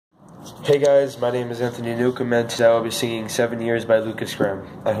Hey guys, my name is Anthony Newcomb and today I'll be singing 7 Years by Lukas.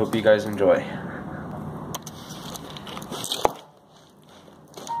 I hope you guys enjoy.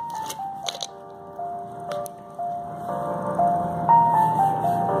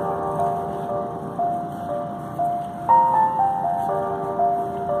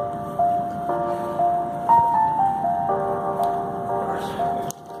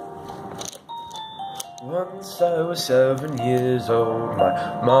 Once I was 7 years old,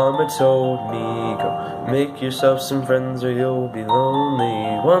 my mama told me, go make yourself some friends or you'll be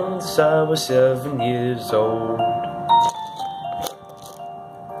lonely. Once I was 7 years old.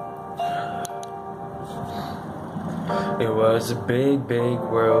 It was a big, big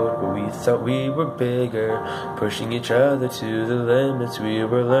world, but we thought we were bigger, pushing each other to the limits. We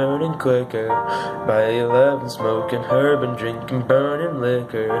were learning quicker. By 11, smoking herb and drinking burning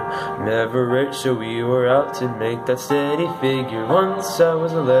liquor. Never rich, so we were out to make that steady figure. Once I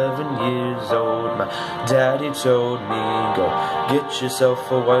was 11 years old, my daddy told me, go get yourself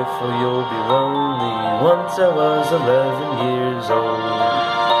a wife or you'll be lonely. Once I was 11 years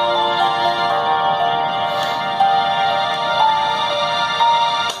old.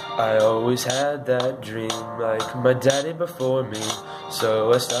 I always had that dream like my daddy before me.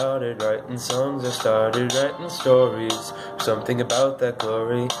 So I started writing songs, I started writing stories. Something about that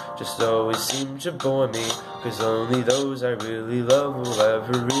glory just always seemed to bore me, 'cause only those I really love will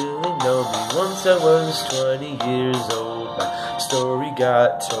ever really know me. Once I was 20 years old, my story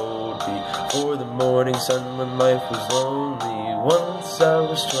got told before the morning sun when life was lonely. Once I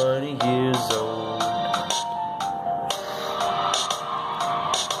was 20 years old.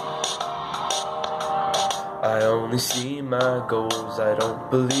 I only see my goals, I don't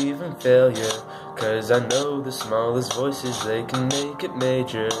believe in failure, 'cause I know the smallest voices, they can make it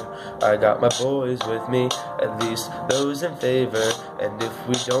major. I got my boys with me, at least those in favor, and if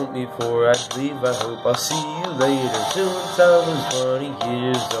we don't meet before I leave, I hope I'll see you later. Since I was 20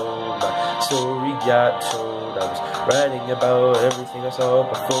 years old, my story got told. I was writing about everything I saw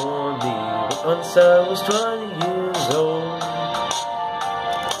before me. But once I was 20 years old.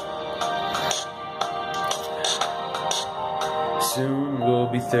 Soon we'll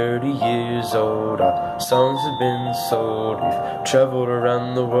be 30 years old. Our songs have been sold. We've traveled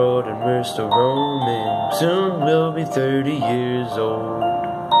around the world and we're still roaming. Soon we'll be 30 years old.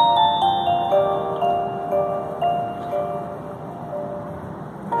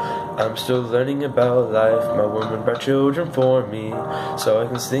 I'm still learning about life. My woman brought children for me, so I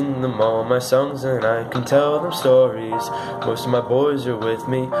can sing them all my songs and I can tell them stories. Most of my boys are with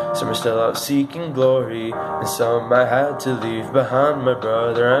me, some are still out seeking glory, and some I had to leave behind. My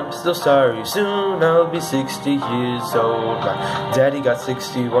brother, I'm still sorry. Soon I'll be 60 years old. My daddy got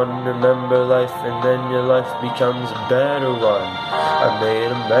 61. Remember life and then your life becomes a better one. I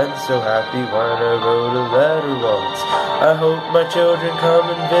made a man so happy when I wrote a letter once. I hope my children come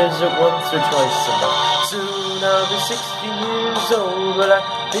and visit once or twice a month. Soon I'll be 60 years old, but I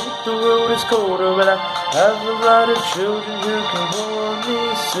think the road is colder, but I have a lot of children who can warm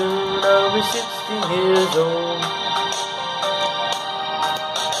me. Soon I'll be 60 years old.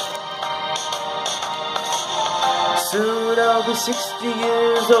 Soon I'll be 60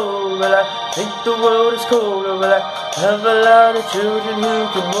 years old, but I think the world is colder, but I have a lot of children who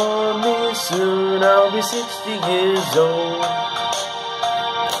can warm me. Soon I'll be 60 years old.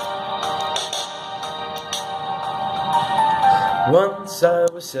 Once I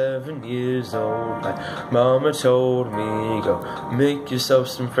was 7 years old, my mama told me, go make yourself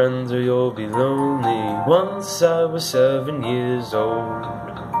some friends or you'll be lonely. Once I was 7 years old.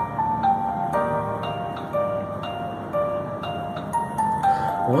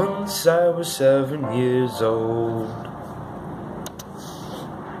 Once I was 7 years old.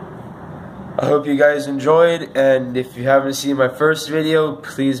 I hope you guys enjoyed, and if you haven't seen my first video,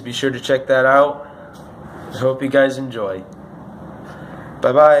 please be sure to check that out. I hope you guys enjoy.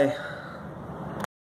 Bye-bye.